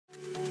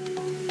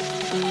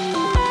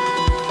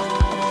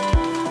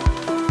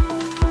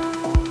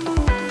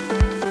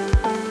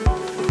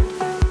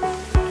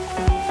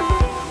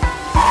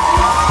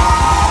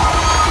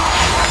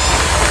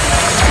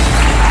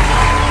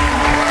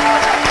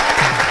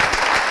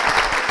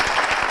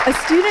A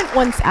student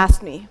once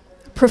asked me,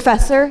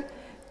 "Professor,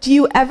 do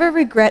you ever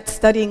regret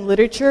studying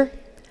literature?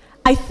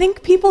 I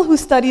think people who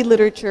study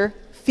literature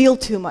feel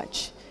too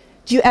much.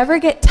 Do you ever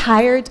get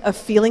tired of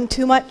feeling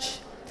too much?"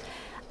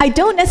 I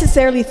don't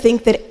necessarily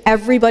think that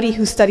everybody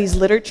who studies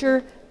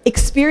literature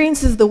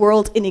experiences the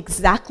world in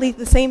exactly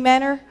the same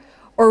manner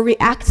or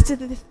reacts to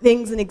the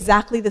things in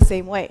exactly the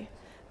same way.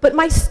 But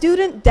my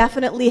student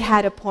definitely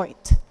had a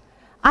point.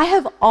 I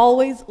have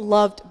always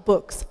loved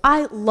books.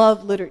 I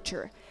love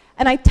literature.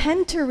 And I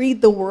tend to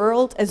read the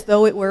world as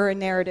though it were a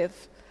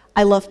narrative.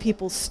 I love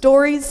people's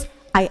stories.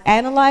 I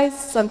analyze.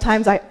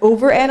 Sometimes I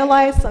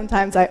overanalyze.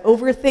 Sometimes I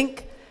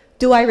overthink.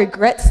 Do I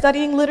regret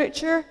studying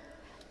literature?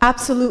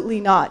 Absolutely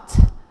not.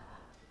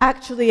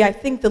 Actually, I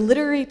think the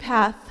literary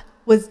path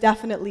was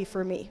definitely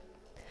for me.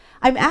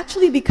 I'm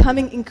actually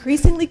becoming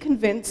increasingly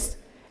convinced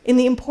in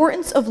the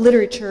importance of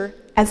literature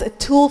as a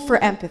tool for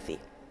empathy.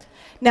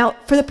 Now,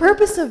 for the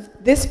purpose of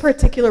this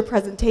particular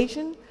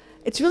presentation,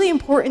 it's really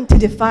important to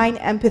define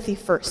empathy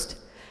first.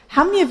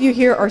 How many of you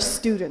here are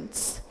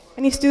students?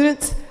 Any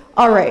students?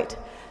 All right.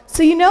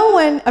 So you know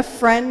when a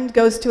friend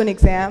goes to an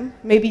exam,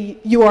 maybe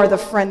you are the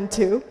friend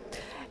too,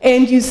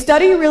 and you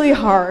study really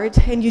hard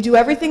and you do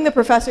everything the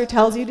professor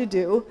tells you to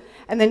do,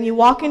 and then you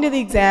walk into the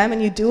exam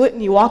and you do it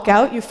and you walk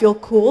out, you feel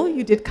cool,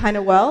 you did kind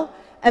of well,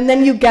 and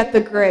then you get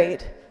the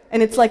grade.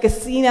 And it's like a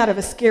scene out of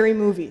a scary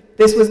movie.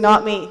 This was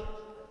not me.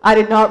 I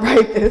did not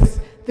write this.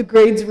 The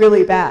grade's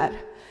really bad.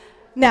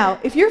 Now,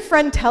 if your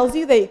friend tells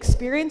you they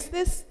experienced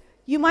this,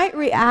 you might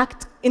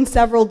react in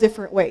several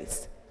different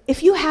ways.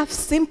 If you have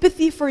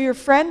sympathy for your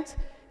friend,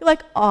 you're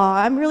like,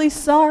 "Aw, I'm really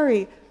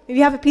sorry. Maybe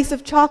you have a piece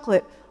of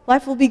chocolate.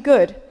 Life will be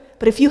good."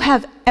 But if you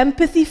have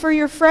empathy for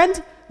your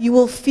friend, you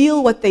will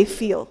feel what they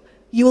feel.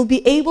 You will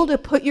be able to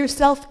put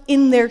yourself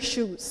in their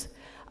shoes.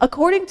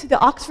 According to the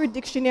Oxford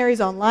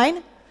Dictionaries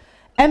online,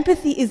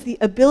 empathy is the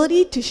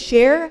ability to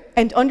share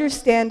and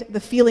understand the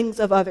feelings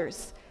of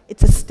others.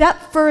 It's a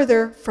step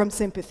further from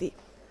sympathy.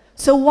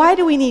 So why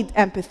do we need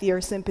empathy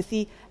or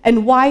sympathy,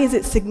 and why is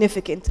it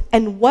significant?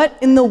 And what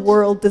in the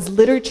world does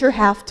literature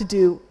have to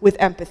do with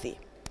empathy?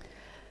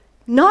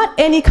 Not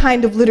any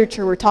kind of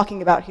literature we're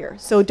talking about here,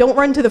 so don't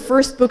run to the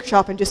first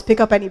bookshop and just pick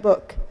up any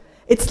book.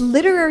 It's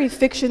literary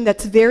fiction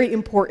that's very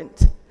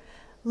important.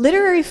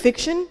 Literary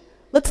fiction,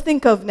 let's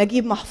think of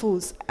Naguib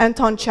Mahfouz,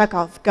 Anton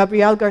Chekhov,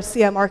 Gabriel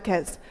Garcia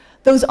Marquez,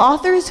 those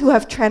authors who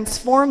have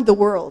transformed the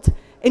world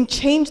and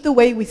changed the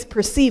way we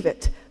perceive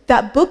it.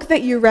 That book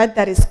that you read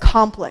that is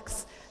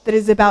complex, that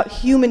is about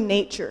human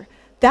nature,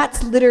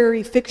 that's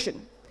literary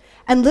fiction.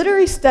 And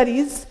literary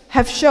studies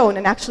have shown,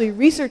 and actually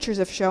researchers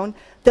have shown,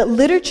 that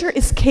literature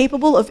is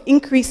capable of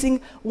increasing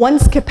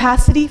one's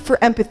capacity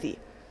for empathy,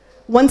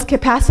 one's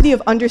capacity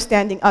of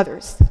understanding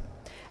others.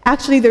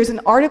 Actually, there's an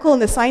article in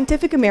the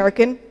Scientific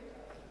American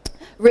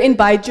written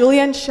by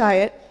Julian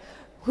Chayet,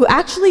 who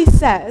actually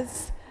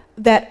says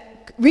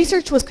that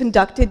research was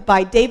conducted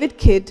by David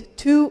Kidd,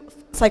 two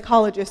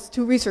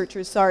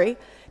researchers,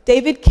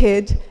 David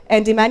Kidd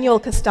and Emmanuel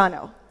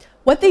Castano.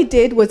 What they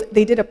did was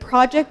they did a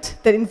project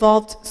that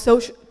involved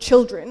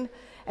children,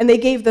 and they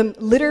gave them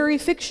literary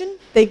fiction,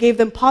 they gave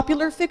them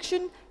popular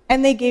fiction,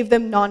 and they gave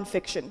them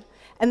nonfiction.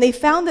 And they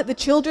found that the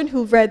children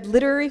who read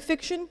literary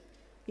fiction,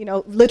 you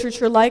know,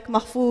 literature like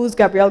Mahfouz,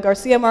 Gabriel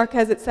Garcia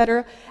Marquez,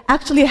 etc.,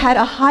 actually had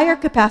a higher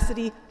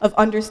capacity of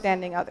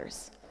understanding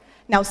others.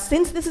 Now,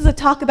 since this is a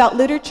talk about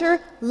literature,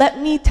 let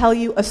me tell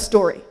you a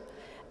story.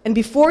 And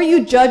before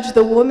you judge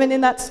the woman in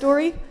that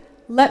story,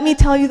 let me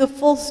tell you the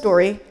full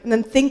story, and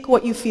then think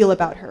what you feel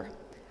about her.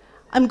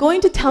 I'm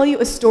going to tell you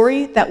a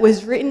story that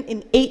was written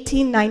in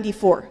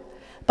 1894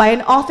 by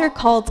an author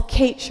called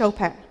Kate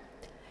Chopin.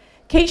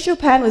 Kate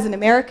Chopin was an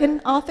American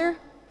author,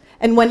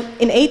 and when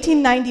in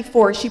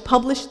 1894 she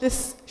published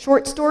this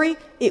short story,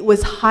 it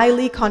was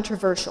highly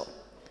controversial.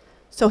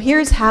 So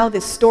here's how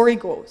this story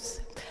goes.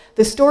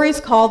 The story is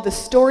called The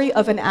Story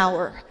of an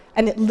Hour,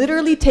 and it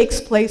literally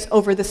takes place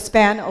over the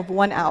span of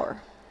 1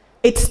 hour.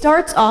 It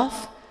starts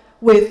off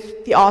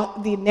with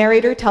the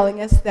narrator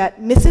telling us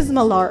that Mrs.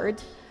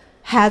 Millard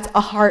has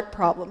a heart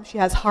problem. She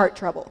has heart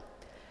trouble.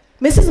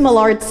 Mrs.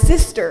 Millard's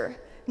sister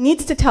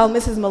needs to tell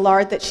Mrs.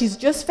 Millard that she's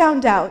just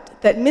found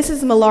out that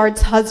Mrs.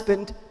 Millard's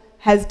husband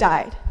has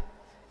died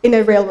in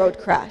a railroad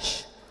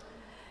crash.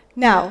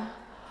 Now,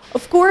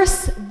 of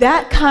course,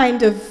 that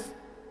kind of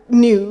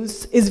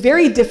news is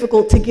very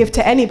difficult to give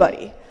to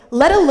anybody,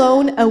 let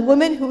alone a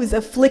woman who is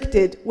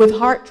afflicted with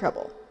heart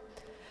trouble.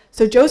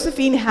 So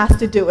Josephine has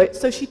to do it,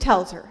 so she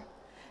tells her.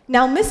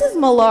 Now, Mrs.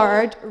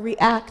 Millard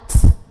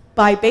reacts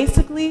by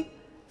basically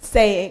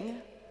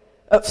saying,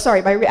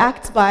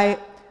 by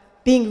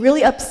being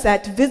really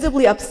upset,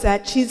 visibly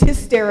upset. She's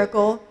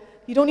hysterical.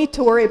 You don't need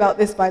to worry about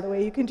this, by the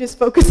way. You can just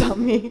focus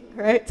on me,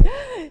 right?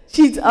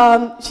 She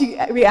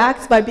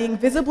reacts by being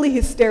visibly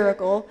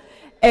hysterical,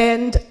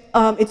 and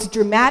it's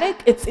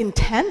dramatic, it's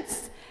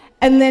intense,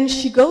 and then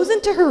she goes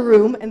into her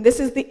room, and this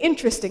is the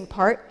interesting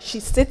part.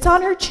 She sits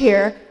on her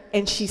chair,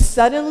 and she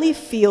suddenly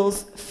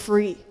feels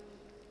free.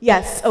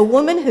 Yes, a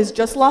woman has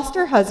just lost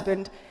her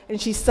husband,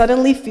 and she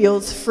suddenly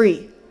feels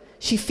free.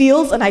 She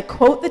feels, and I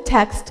quote the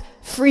text,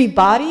 free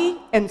body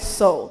and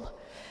soul.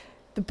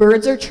 The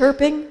birds are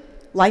chirping,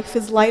 life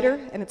is lighter,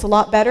 and it's a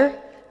lot better.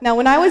 Now,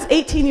 when I was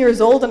 18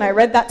 years old and I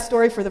read that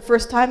story for the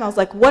first time, I was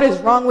like, what is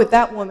wrong with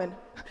that woman?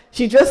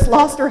 She just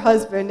lost her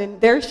husband, and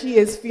there she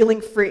is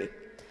feeling free.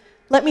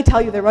 Let me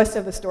tell you the rest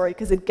of the story,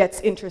 because it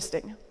gets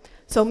interesting.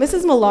 So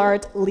Mrs.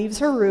 Millard leaves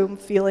her room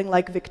feeling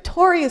like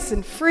victorious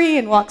and free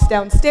and walks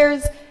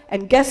downstairs,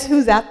 and guess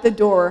who's at the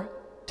door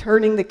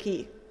turning the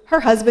key? Her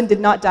husband did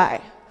not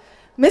die.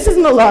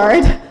 Mrs.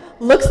 Millard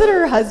looks at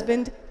her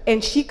husband,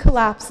 and she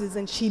collapses,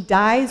 and she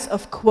dies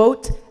of,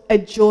 quote, a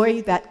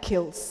joy that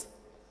kills.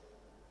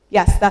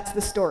 Yes, that's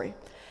the story.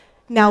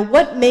 Now,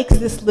 what makes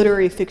this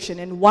literary fiction,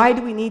 and why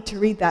do we need to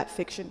read that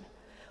fiction?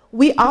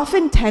 We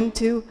often tend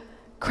to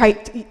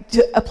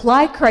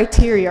apply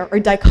criteria or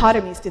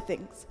dichotomies to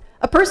things.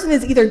 A person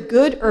is either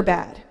good or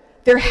bad.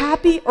 They're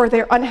happy or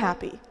they're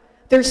unhappy.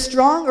 They're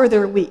strong or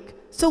they're weak.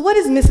 So what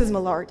is Mrs.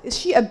 Millard? Is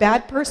she a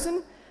bad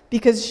person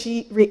because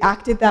she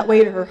reacted that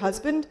way to her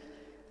husband?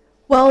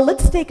 Well,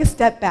 let's take a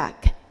step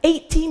back.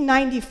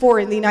 1894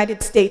 in the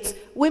United States,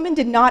 women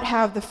did not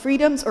have the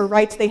freedoms or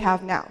rights they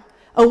have now.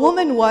 A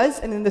woman was,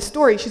 and in the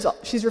story,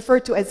 she's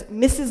referred to as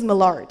Mrs.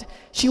 Millard.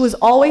 She was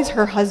always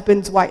her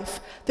husband's wife.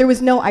 There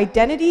was no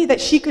identity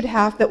that she could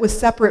have that was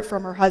separate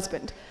from her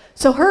husband.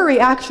 So her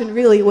reaction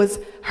really was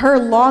her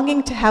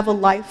longing to have a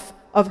life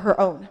of her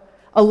own,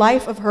 a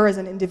life of her as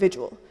an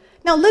individual.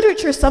 Now,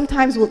 literature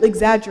sometimes will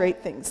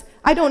exaggerate things.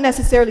 I don't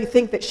necessarily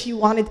think that she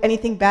wanted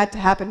anything bad to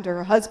happen to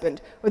her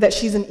husband or that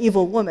she's an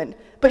evil woman,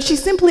 but she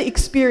simply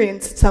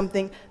experienced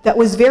something that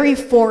was very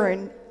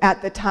foreign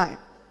at the time.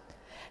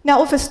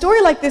 Now, if a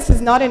story like this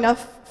is not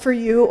enough for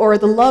you, or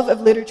the love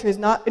of literature is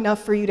not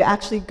enough for you to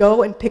actually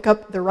go and pick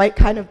up the right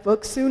kind of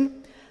book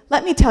soon,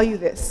 let me tell you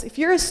this. If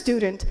you're a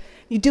student,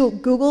 you do a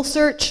Google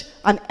search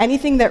on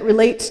anything that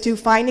relates to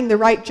finding the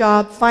right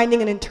job,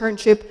 finding an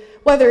internship,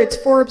 whether it's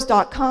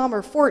Forbes.com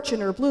or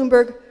Fortune or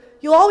Bloomberg,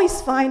 you'll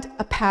always find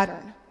a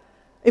pattern.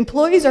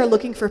 Employees are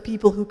looking for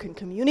people who can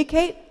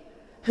communicate,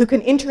 who can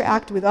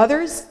interact with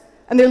others,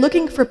 and they're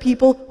looking for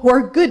people who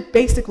are good,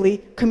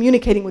 basically,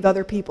 communicating with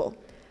other people.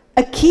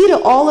 A key to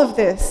all of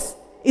this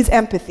is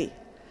empathy.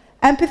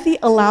 Empathy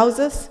allows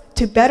us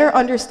to better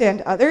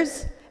understand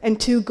others and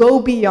to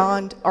go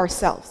beyond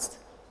ourselves.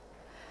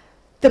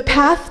 The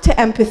path to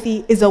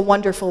empathy is a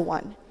wonderful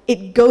one.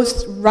 It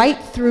goes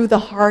right through the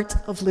heart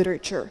of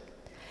literature.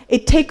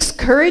 It takes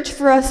courage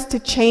for us to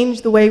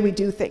change the way we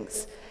do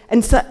things.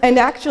 And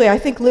actually, I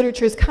think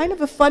literature is kind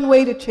of a fun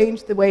way to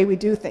change the way we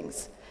do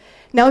things.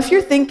 Now, if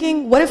you're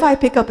thinking, what if I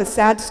pick up a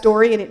sad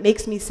story and it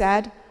makes me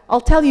sad? I'll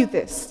tell you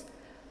this.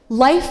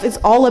 Life is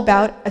all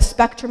about a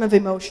spectrum of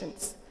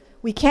emotions.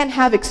 We can't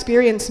have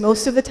experience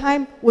most of the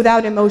time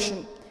without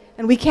emotion.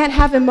 And we can't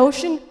have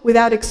emotion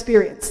without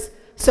experience.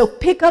 So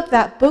pick up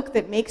that book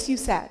that makes you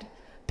sad.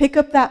 Pick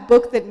up that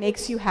book that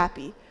makes you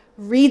happy.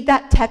 Read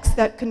that text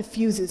that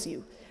confuses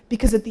you.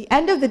 Because at the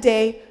end of the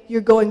day,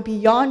 you're going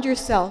beyond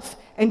yourself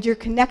and you're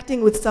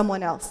connecting with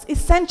someone else.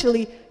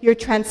 Essentially, you're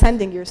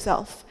transcending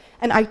yourself.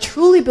 And I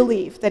truly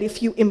believe that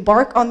if you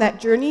embark on that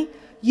journey,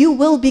 you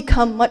will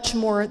become much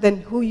more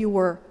than who you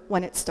were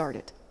when it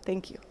started.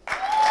 Thank you.